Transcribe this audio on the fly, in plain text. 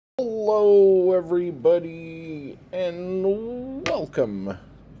Hello, everybody, and welcome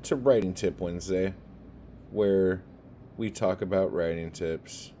to Writing Tip Wednesday, where we talk about writing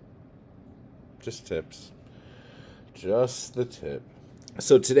tips. Just tips. Just the tip.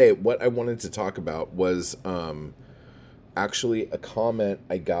 So today, what I wanted to talk about was actually a comment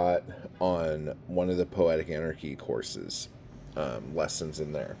I got on one of the Poetic Anarchy courses, lessons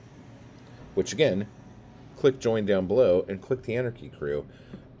in there. Which, again, click join down below and click the Anarchy crew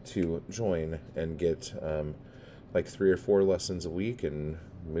to join and get like 3 or 4 lessons a week and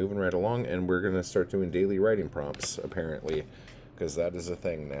moving right along. And we're going to start doing daily writing prompts, apparently, because that is a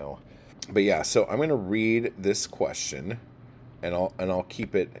thing now. But yeah, so I'm going to read this question, and I'll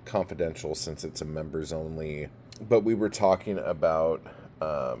keep it confidential since it's a members only. But we were talking about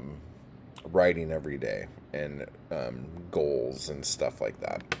writing every day and goals and stuff like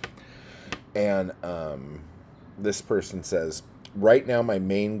that. And this person says, right now my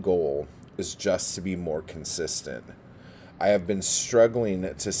main goal is just to be more consistent. I have been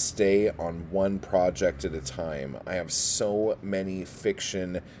struggling to stay on one project at a time. I have so many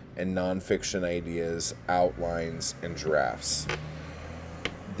fiction and nonfiction ideas, outlines, and drafts.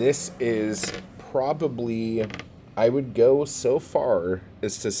 This is probably, I would go so far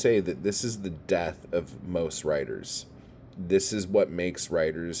as to say that this is the death of most writers. This is what makes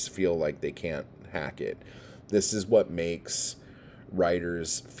writers feel like they can't hack it. This is what makes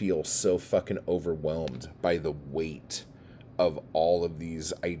writers feel so fucking overwhelmed by the weight of all of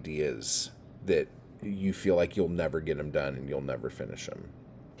these ideas that you feel like you'll never get them done and you'll never finish them.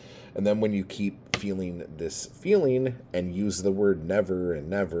 And then when you keep feeling this feeling and use the word never and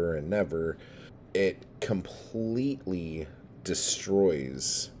never and never, it completely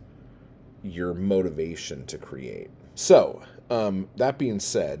destroys your motivation to create. So, that being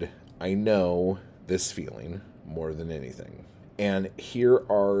said, I know this feeling more than anything. And here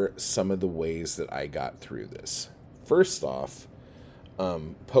are some of the ways that I got through this. First off,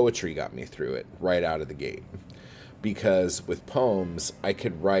 poetry got me through it right out of the gate. Because with poems, I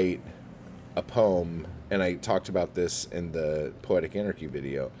could write a poem, and I talked about this in the Poetic Anarchy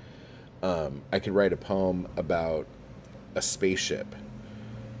video. I could write a poem about a spaceship,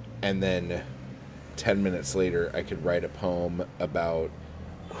 and then 10 minutes later, I could write a poem about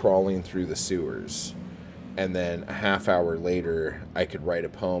crawling through the sewers. And then a half hour later, I could write a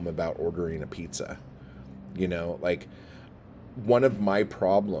poem about ordering a pizza. You know, like, one of my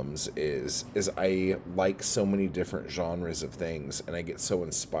problems is I like so many different genres of things, and I get so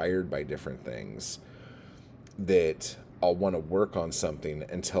inspired by different things that I'll want to work on something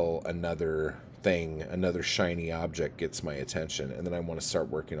until another thing, another shiny object gets my attention, and then I want to start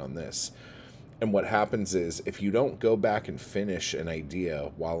working on this. And what happens is, if you don't go back and finish an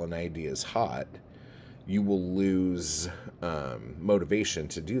idea while an idea is hot, you will lose motivation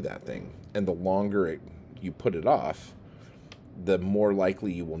to do that thing. And the longer you put it off, the more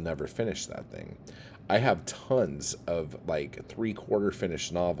likely you will never finish that thing. I have tons of like 3/4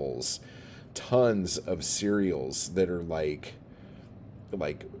 finished novels, tons of serials that are like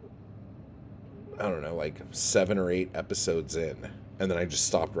I don't know, like 7 or 8 episodes in, and then I just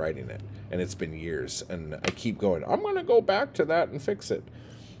stopped writing it, and it's been years, and I keep going, I'm gonna go back to that and fix it,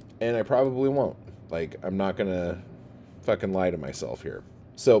 and I probably won't. Like, I'm not gonna fucking lie to myself here.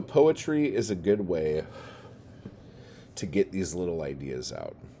 So poetry is a good way to get these little ideas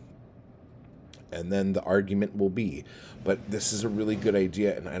out. And then the argument will be, but this is a really good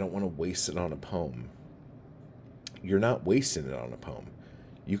idea and I don't want to waste it on a poem. You're not wasting it on a poem.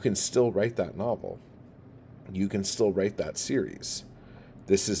 You can still write that novel. You can still write that series.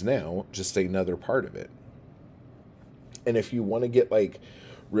 This is now just another part of it. And if you want to get like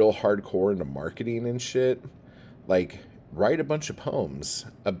real hardcore into marketing and shit, like, write a bunch of poems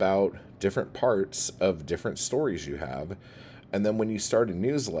about different parts of different stories you have. And then when you start a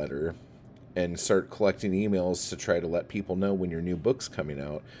newsletter and start collecting emails to try to let people know when your new book's coming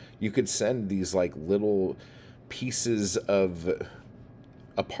out, you could send these like little pieces of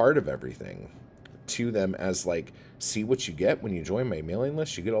a part of everything to them as like, see what you get when you join my mailing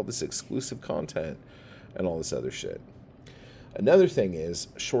list. You get all this exclusive content and all this other shit. Another thing is,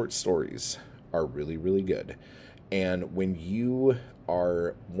 short stories are really, really good. And when you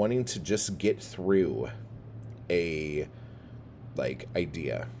are wanting to just get through a like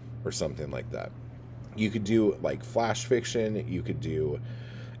idea or something like that, you could do like flash fiction, you could do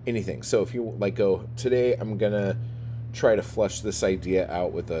anything. So if you like go, today I'm gonna try to flesh this idea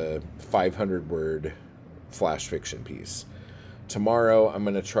out with a 500 word flash fiction piece. Tomorrow I'm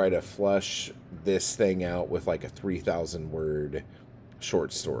gonna try to flesh this thing out with like a 3,000 word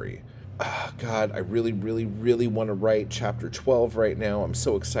short story. God, I really, really, really want to write chapter 12 right now. I'm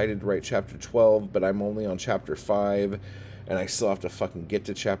so excited to write chapter 12, but I'm only on chapter 5, and I still have to fucking get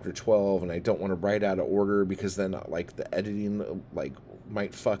to chapter 12, and I don't want to write out of order because then, like, the editing, like,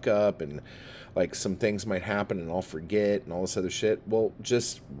 might fuck up, and, like, some things might happen, and I'll forget, and all this other shit. Well,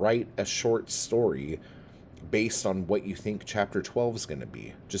 just write a short story based on what you think chapter 12 is going to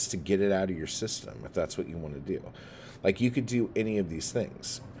be, just to get it out of your system, if that's what you want to do. Like, you could do any of these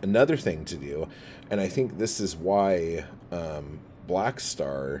things. Another thing to do, and I think this is why Black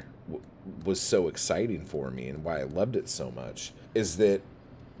Star was so exciting for me and why I loved it so much, is that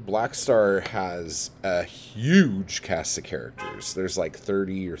Black Star has a huge cast of characters. There's like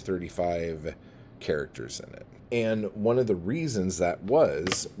 30 or 35 characters in it. And one of the reasons that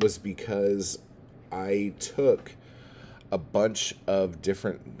was because I took a bunch of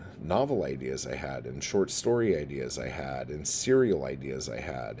different novel ideas I had and short story ideas I had and serial ideas I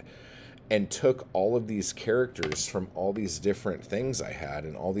had, and took all of these characters from all these different things I had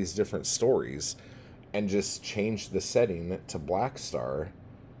and all these different stories and just changed the setting to Black Star.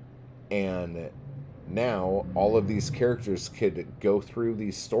 And now all of these characters could go through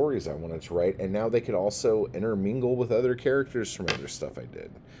these stories I wanted to write, and now they could also intermingle with other characters from other stuff I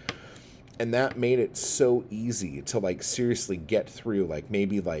did. And that made it so easy to, like, seriously get through, like,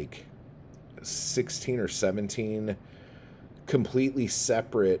 maybe, like, 16 or 17 completely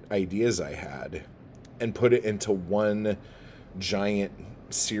separate ideas I had and put it into one giant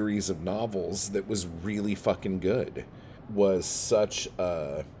series of novels that was really fucking good. Was such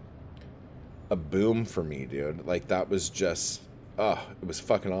a boom for me, dude. Like, that was just... it was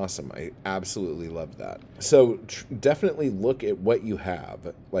fucking awesome. I absolutely loved that. So definitely look at what you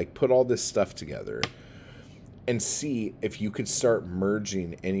have. Like, put all this stuff together and see if you could start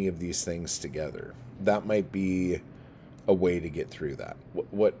merging any of these things together. That might be a way to get through that.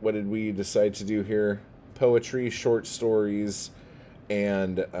 What did we decide to do here? Poetry, short stories,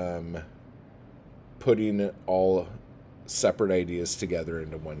 and putting all separate ideas together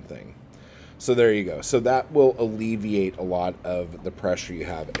into one thing. So there you go. So that will alleviate a lot of the pressure you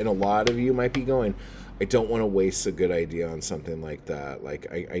have. And a lot of you might be going, I don't want to waste a good idea on something like that. Like,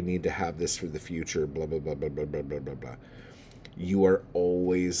 I need to have this for the future, blah, blah, blah, blah, blah, blah, blah, blah, blah. You are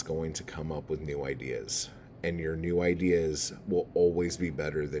always going to come up with new ideas. And your new ideas will always be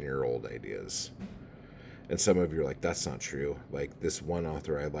better than your old ideas. And some of you are like, that's not true. Like, this one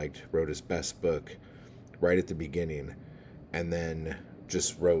author I liked wrote his best book right at the beginning, and then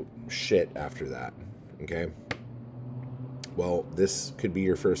just wrote shit after that. Okay? Well, this could be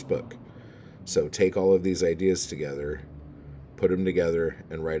your first book. So take all of these ideas together, put them together,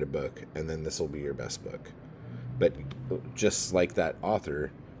 and write a book, and then this will be your best book. But just like that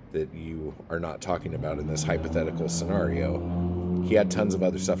author that you are not talking about in this hypothetical scenario, he had tons of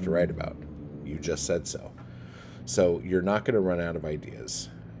other stuff to write about. You just said so. So you're not going to run out of ideas.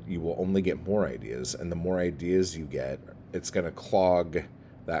 You will only get more ideas, and the more ideas you get, it's going to clog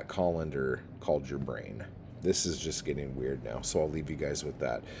that colander called your brain. This is just getting weird now, so I'll leave you guys with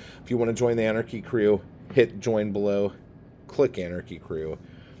that. If you want to join the Anarchy Crew, hit join below, click Anarchy Crew,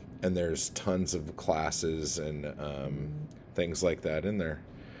 and there's tons of classes and things like that in there.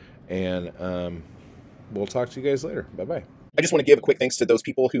 And we'll talk to you guys later. Bye-bye. I just want to give a quick thanks to those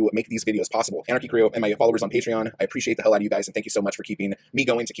people who make these videos possible. Anarchy Crew and my followers on Patreon. I appreciate the hell out of you guys, and thank you so much for keeping me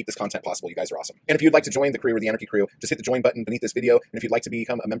going to keep this content possible. You guys are awesome. And if you'd like to join the crew or the Anarchy Crew, just hit the join button beneath this video. And if you'd like to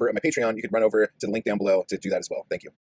become a member of my Patreon, you could run over to the link down below to do that as well. Thank you.